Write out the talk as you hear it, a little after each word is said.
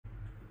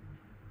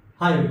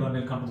Hi everyone,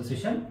 welcome to the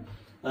session.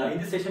 In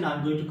this session I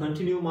am going to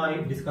continue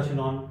my discussion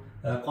on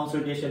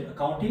consolidation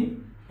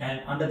accounting, and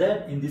under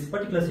that in this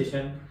particular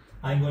session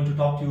I am going to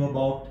talk to you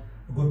about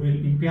goodwill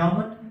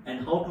impairment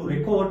and how to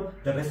record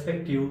the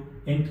respective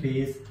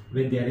entries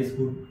when there is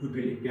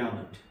goodwill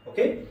impairment.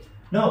 Okay.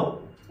 Now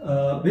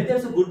when there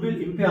is a goodwill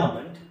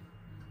impairment,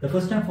 the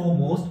first and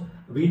foremost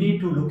we need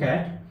to look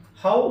at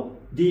how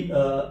the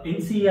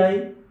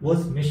NCI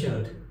was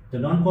measured, the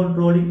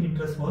non-controlling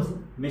interest was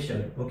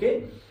measured.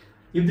 Okay.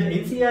 If the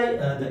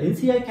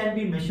NCI can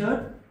be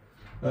measured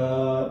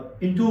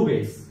in two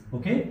ways.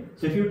 Okay,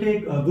 so if you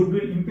take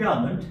goodwill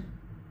impairment,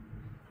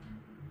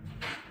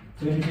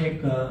 so if you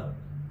take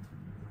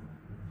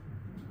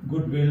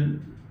goodwill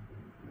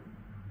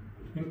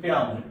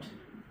impairment,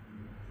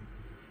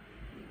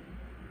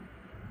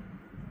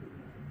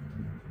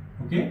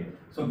 okay,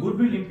 so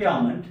goodwill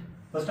impairment,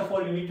 first of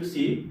all you need to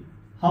see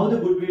how the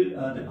goodwill,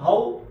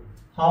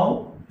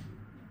 how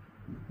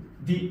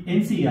the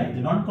NCI,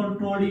 the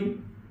non-controlling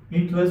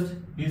interest,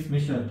 is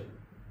measured.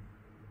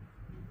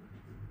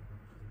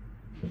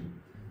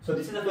 So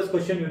this is the first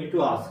question you need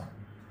to ask,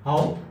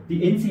 how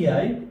the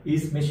NCI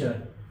is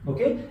measured.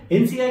 Okay,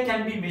 NCI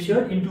can be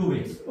measured in two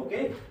ways.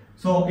 Okay,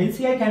 so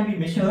NCI can be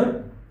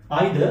measured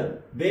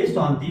either based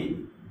on the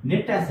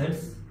net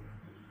assets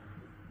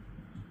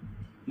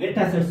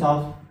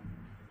of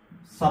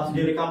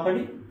subsidiary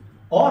company,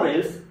 or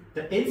else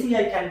the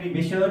NCI can be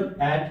measured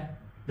at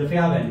the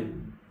fair value.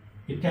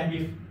 It can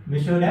be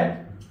measured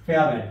at fair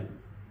value.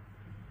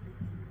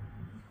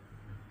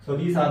 So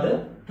these are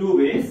the two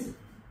ways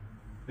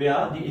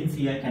where the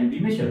NCI can be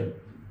measured.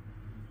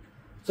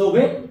 So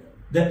when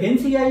the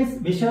NCI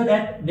is measured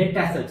at net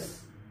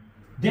assets,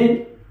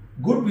 then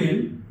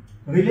goodwill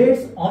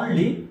relates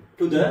only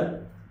to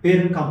the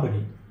parent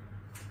company.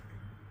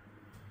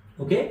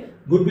 Okay,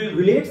 goodwill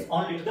relates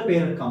only to the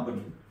parent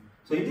company.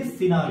 So in this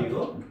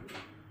scenario,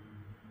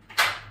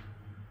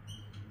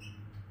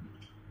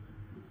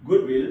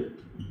 goodwill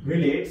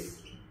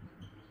relates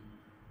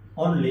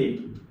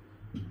only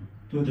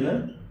to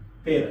the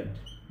parent,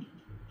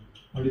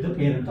 only the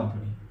parent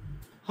company.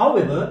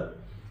 However,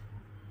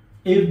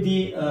 if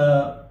the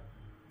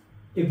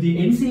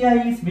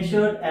NCI is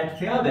measured at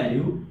fair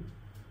value,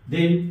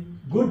 then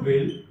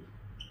goodwill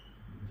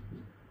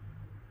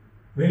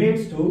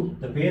relates to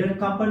the parent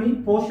company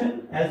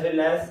portion as well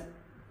as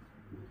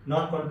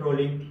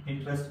non-controlling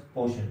interest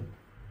portion.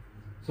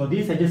 So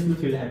these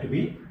adjustments will have to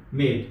be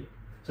made.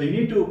 So you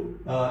need to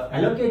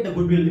allocate the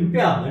goodwill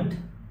impairment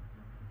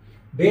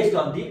based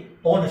on the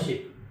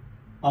ownership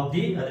of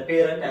the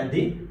parent and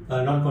the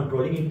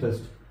non-controlling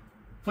interest.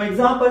 For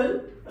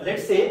example,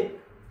 let's say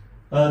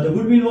the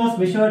goodwill was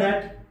measured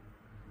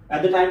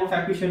at the time of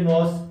acquisition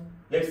was,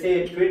 let's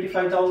say,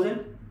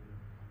 $25,000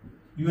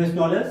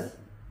 US.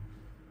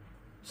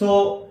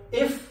 So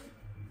if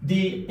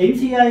the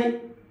NCI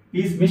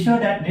is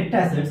measured at net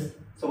assets,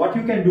 so what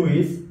you can do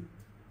is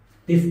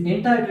this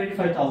entire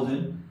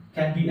 25,000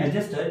 can be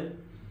adjusted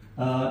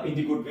in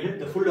the goodwill,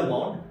 the full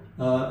amount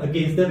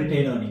against the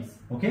retained earnings.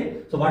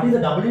 Okay, so what is the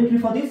double entry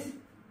for this?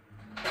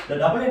 The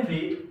double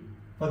entry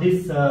for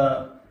this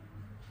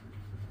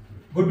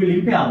goodwill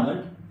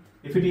impairment,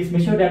 if it is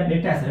measured at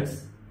net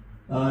assets,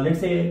 let's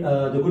say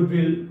the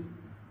goodwill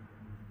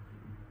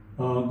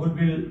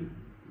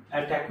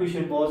at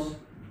acquisition was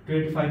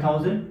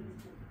 25,000.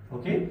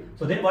 Okay,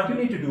 so then what you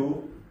need to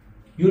do,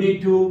 you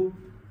need to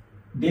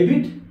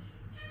debit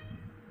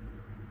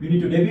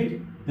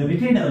the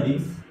retained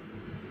earnings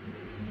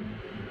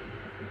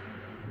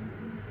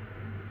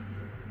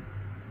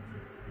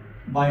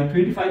by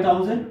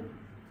 25,000,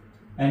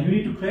 and you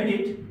need to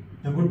credit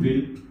the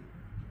goodwill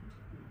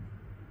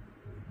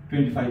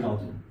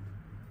 25,000.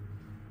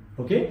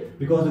 Okay,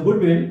 because the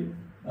goodwill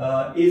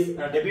is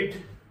a debit,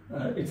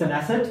 it's an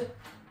asset,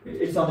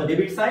 it's on the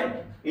debit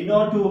side. In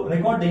order to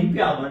record the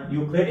impairment,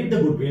 you credit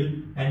the goodwill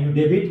and you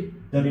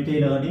debit the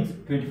retained earnings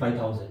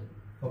 25,000.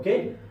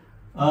 Okay,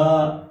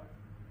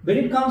 when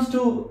it comes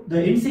to the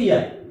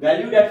NCI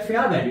valued at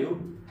fair value,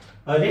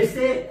 let's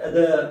say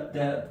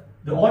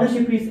the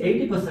ownership is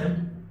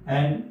 80%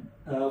 and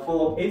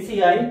for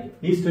NCI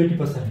is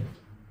 20%.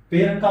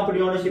 Parent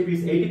company ownership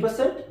is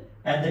 80%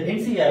 and the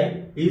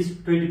NCI is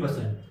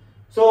 20%.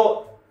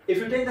 So if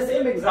you take the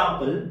same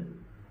example,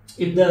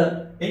 if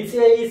the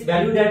NCI is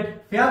valued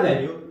at fair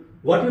value,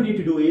 what you need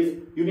to do is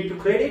you need to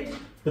credit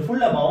the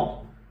full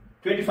amount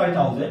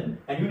 25,000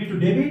 and you need to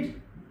debit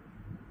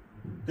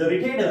the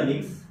retained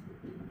earnings.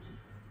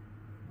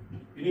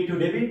 You need to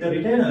debit the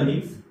retained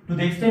earnings to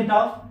the extent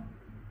of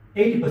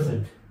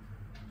 80%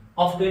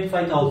 of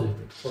 25,000.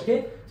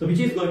 Okay, so which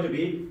is going to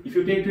be, if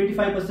you take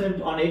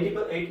 25% on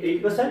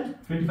 80%,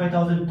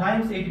 25,000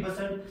 times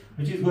 80%,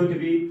 which is going to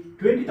be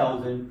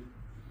 20,000,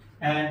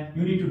 and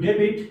you need to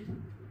debit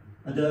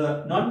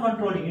the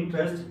non-controlling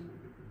interest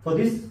for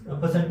this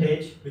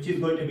percentage, which is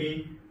going to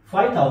be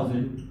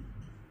 5,000,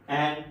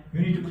 and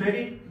you need to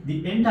credit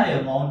the entire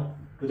amount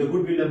to the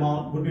goodwill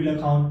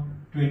account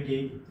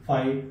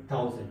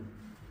 25,000.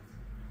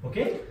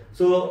 Okay,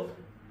 so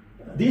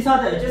these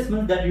are the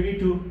adjustments that you need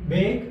to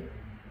make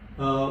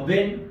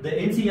when the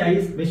NCI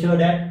is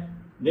measured at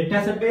net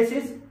asset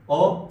basis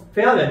or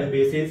fair value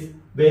basis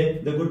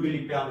when the goodwill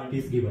impairment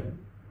is given.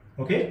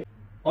 Okay.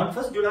 On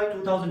 1st July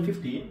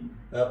 2015,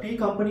 P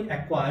company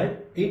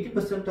acquired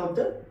 80% of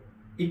the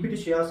equity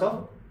shares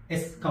of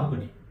S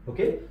company.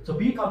 Okay. So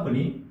P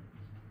company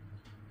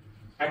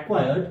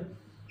acquired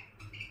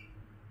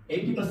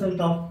 80%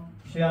 of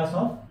shares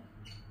of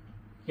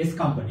his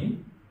company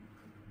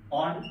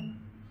on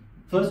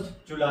 1st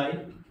July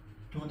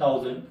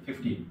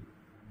 2015.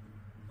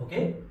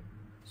 Okay.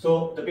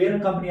 So the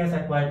parent company has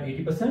acquired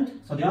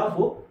 80%. So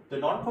therefore, the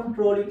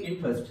non-controlling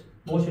interest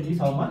portion is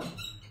how much?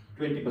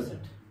 20%.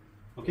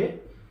 Okay.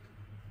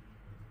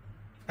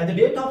 At the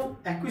date of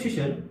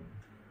acquisition,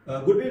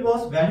 goodwill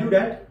was valued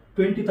at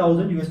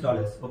 $20,000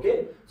 US.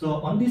 Okay.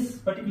 So on this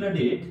particular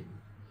date,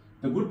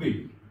 the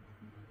goodwill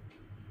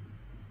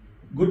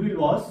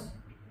was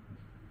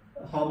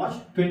how much?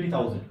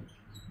 $20,000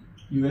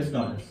 US.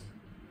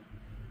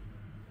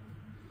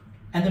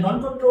 And the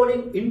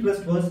non-controlling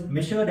interest was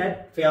measured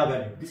at fair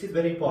value. This is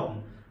very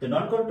important. The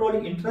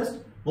non-controlling interest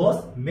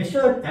was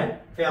measured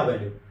at fair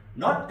value,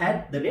 not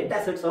at the net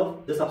assets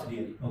of the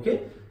subsidiary.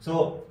 Okay.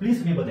 So please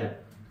remember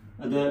that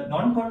the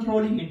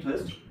non-controlling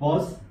interest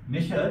was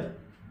measured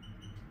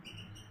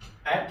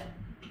at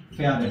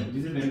fair value.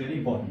 This is very, very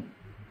important.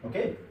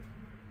 Okay.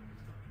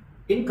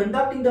 In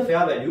conducting the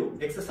fair value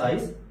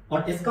exercise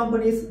on S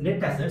company's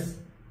net assets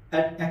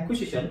at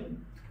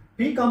acquisition,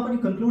 P company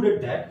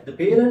concluded that the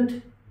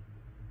parent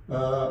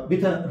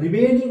with a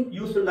remaining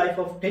useful life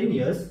of 10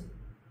 years,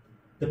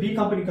 the P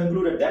company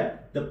concluded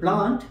that the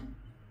plant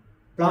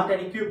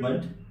and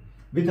equipment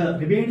with a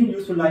remaining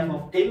useful life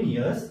of 10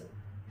 years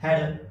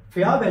had a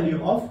fair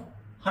value of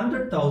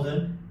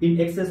 100,000 in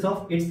excess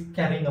of its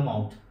carrying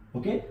amount.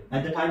 Okay,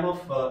 at the time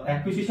of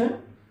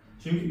acquisition,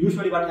 so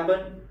usually what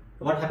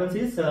happens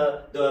is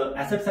the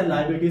assets and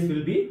liabilities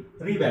will be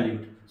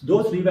revalued. So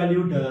those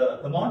revalued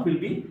amount will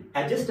be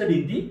adjusted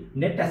in the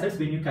net assets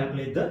when you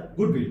calculate the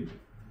goodwill.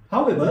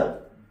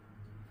 However,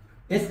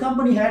 S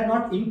company had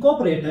not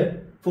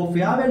incorporated for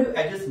fair value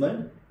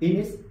adjustment in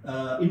its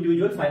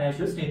individual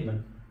financial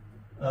statement.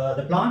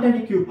 The plant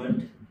and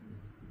equipment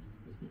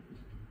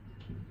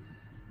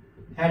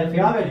had a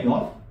fair value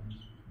of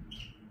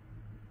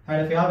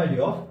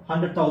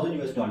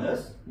 $100,000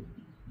 US.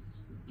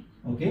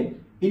 Okay,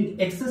 in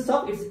excess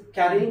of its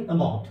carrying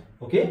amount.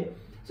 Okay,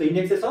 so in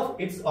excess of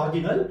its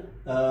original,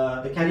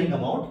 the carrying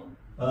amount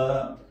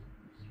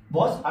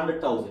was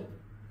 100,000.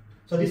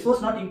 So this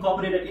was not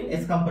incorporated in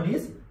S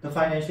company's the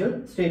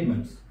financial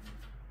statements.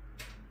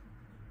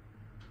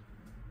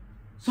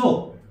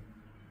 So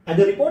at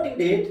the reporting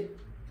date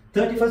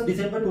 31st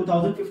December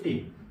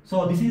 2015.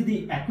 So this is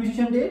the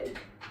acquisition date.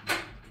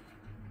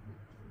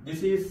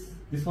 This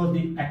was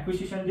the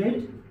acquisition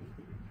date.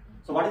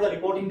 So what is the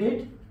reporting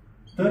date?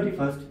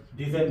 31st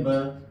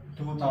December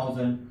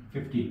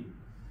 2015.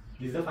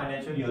 This is the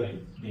financial year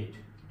end date.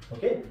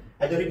 Okay.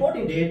 At the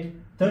reporting date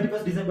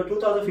 31st December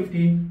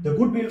 2015, the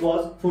goodwill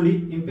was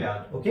fully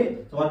impaired.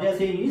 Okay. So what they are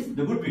saying is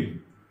the goodwill.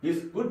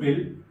 This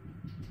goodwill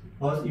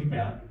was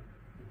impaired.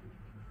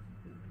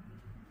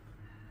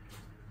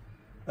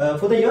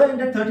 For the year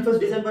ended 31st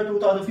December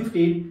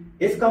 2015,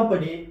 S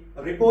company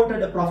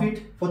reported a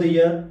profit for the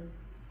year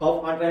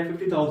of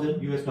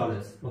 $150,000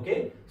 US.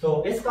 Okay.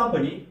 So S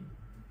company,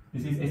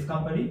 this is S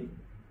company,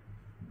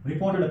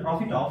 reported a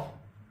profit of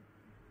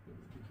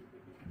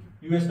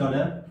US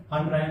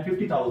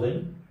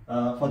 $150,000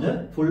 for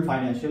the full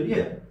financial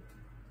year.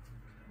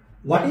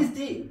 What is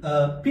the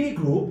P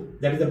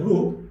group, that is the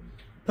group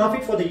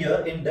profit for the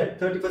year ended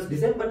 31st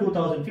December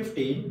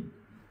 2015,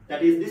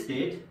 that is this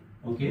date,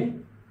 okay,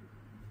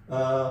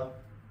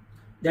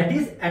 that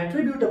is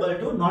attributable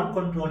to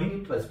non-controlling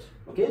interest.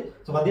 Okay,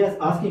 so what they are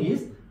asking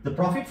is the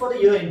profit for the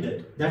year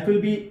ended, that will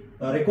be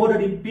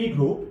recorded in P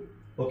group,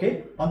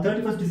 okay, on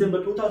 31st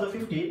December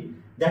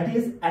 2015, that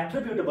is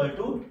attributable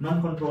to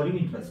non-controlling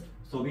interest.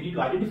 So we need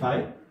to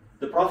identify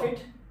the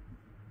profit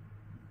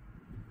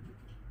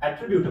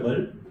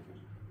attributable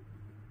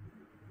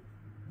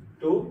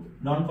to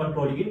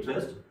non-controlling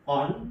interest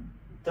on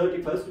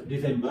 31st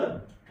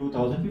December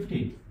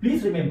 2015.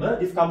 Please remember,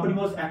 this company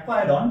was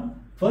acquired on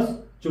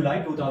 1st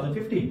July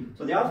 2015.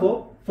 So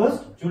therefore,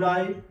 1st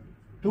July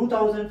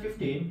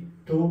 2015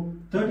 to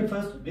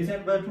 31st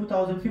December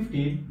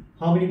 2015,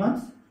 how many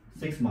months?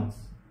 6 months.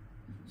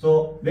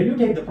 So when you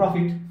take the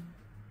profit,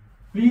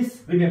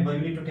 please remember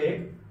you need to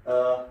take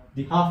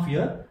the half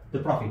year, the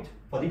profit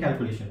for the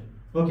calculation.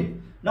 Okay.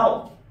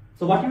 Now,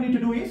 so what you need to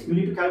do is you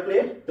need to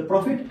calculate the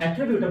profit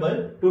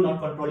attributable to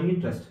non-controlling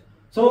interest.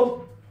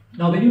 So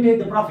now when you take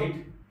the profit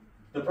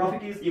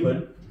is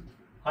given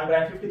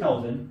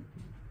 150,000.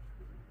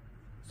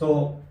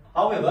 So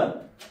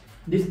however,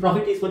 this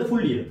profit is for the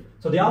full year.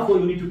 So therefore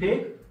you need to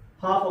take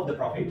half of the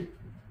profit.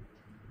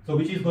 So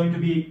which is going to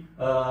be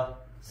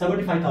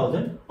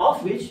 75,000,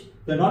 of which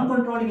the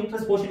non-controlling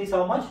interest portion is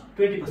how much?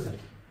 20%.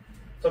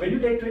 So when you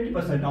take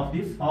 20% of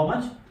this, how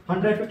much?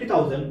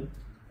 150,000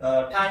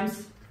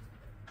 times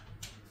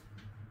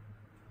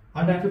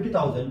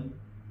 150,000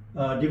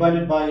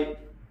 divided by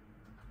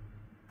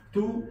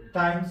 2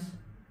 times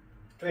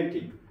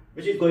 20,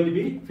 which is going to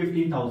be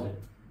 15,000.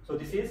 So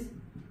this is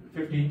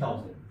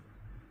 15,000,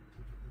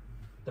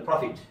 the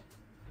profit.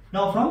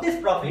 Now from this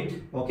profit,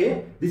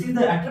 okay, this is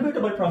the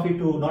attributable profit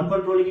to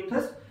non-controlling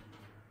interest.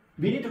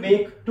 We need to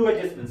make two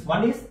adjustments.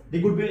 One is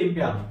the goodwill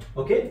impairment,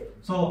 okay.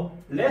 So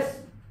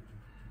less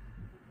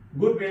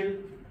goodwill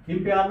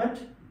impairment,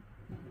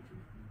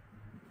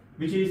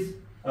 which is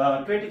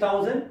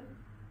 20,000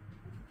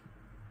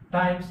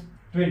 times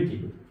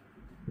 20,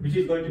 which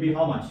is going to be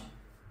how much?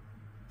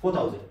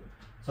 4,000.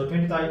 So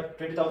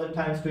 20,000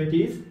 times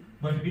 20 is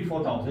going to be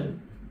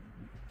 4,000.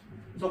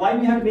 So why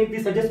we have to make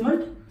this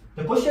adjustment?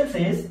 The question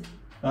says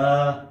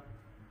at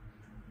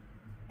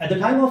the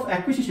time of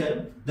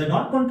acquisition, the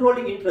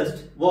non-controlling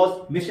interest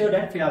was measured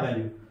at fair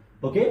value.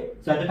 Okay,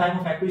 so at the time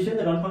of acquisition,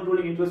 the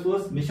non-controlling interest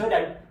was measured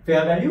at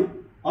fair value.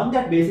 On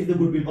that basis, the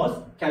goodwill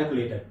was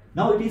calculated.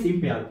 Now it is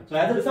impaired. So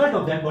as a result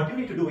of that, what you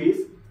need to do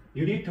is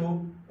you need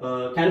to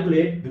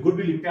calculate the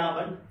goodwill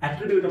impairment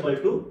attributable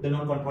to the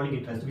non-controlling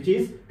interest, which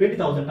is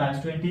 20,000 times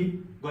 20,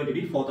 going to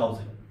be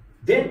 4,000.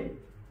 Then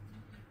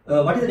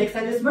what is the next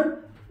adjustment?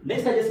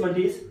 Next adjustment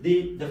is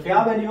the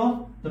fair value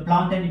of the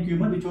plant and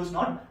equipment, which was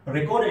not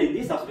recorded in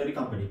the subsidiary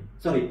company.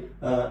 Sorry,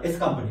 S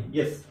company.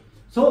 Yes.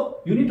 So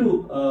you need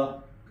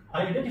to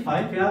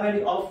identify fair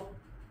value of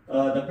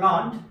the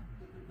plant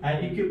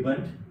and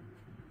equipment,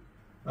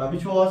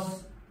 which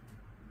was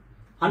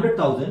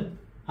 100,000,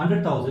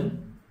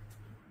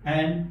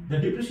 and the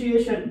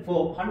depreciation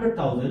for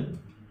 100,000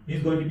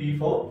 is going to be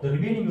for the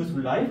remaining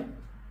useful life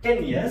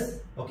 10 years.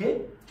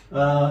 Okay.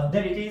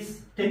 Then it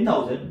is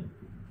 10,000.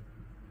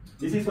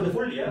 This is for the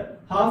full year.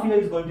 Half year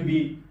is going to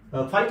be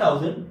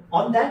 5,000.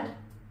 On that,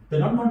 the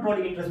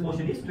non-controlling interest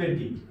portion is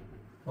 20.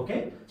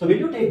 Okay. So when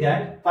you take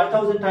that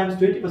 5,000 times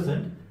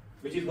 20%,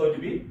 which is going to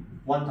be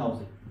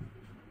 1,000.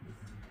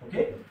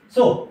 Okay.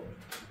 So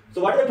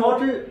what is the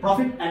total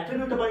profit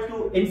attributable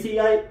to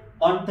NCI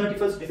on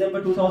 31st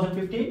December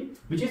 2015,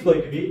 which is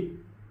going to be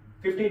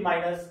 15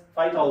 minus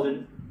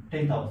 5,000,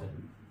 10,000.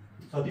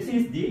 So this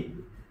is the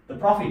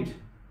profit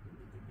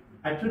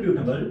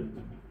attributable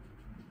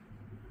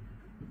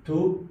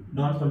to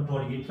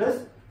non-controlling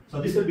interest. So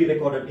this will be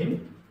recorded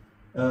in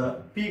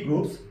P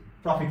group's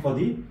profit for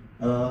the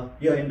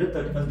year ended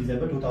 31st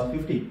December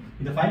 2015.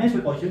 In the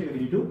financial position, you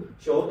need to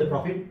show the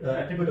profit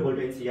attributable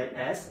to NCI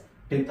as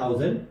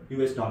 $10,000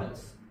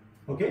 US.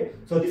 Okay,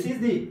 so this is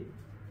the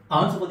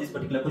answer for this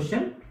particular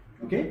question.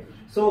 Okay,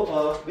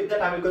 so with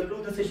that I will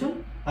conclude the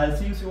session. I'll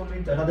see you soon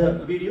with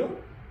another video.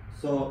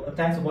 So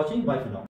thanks for watching. Bye for now.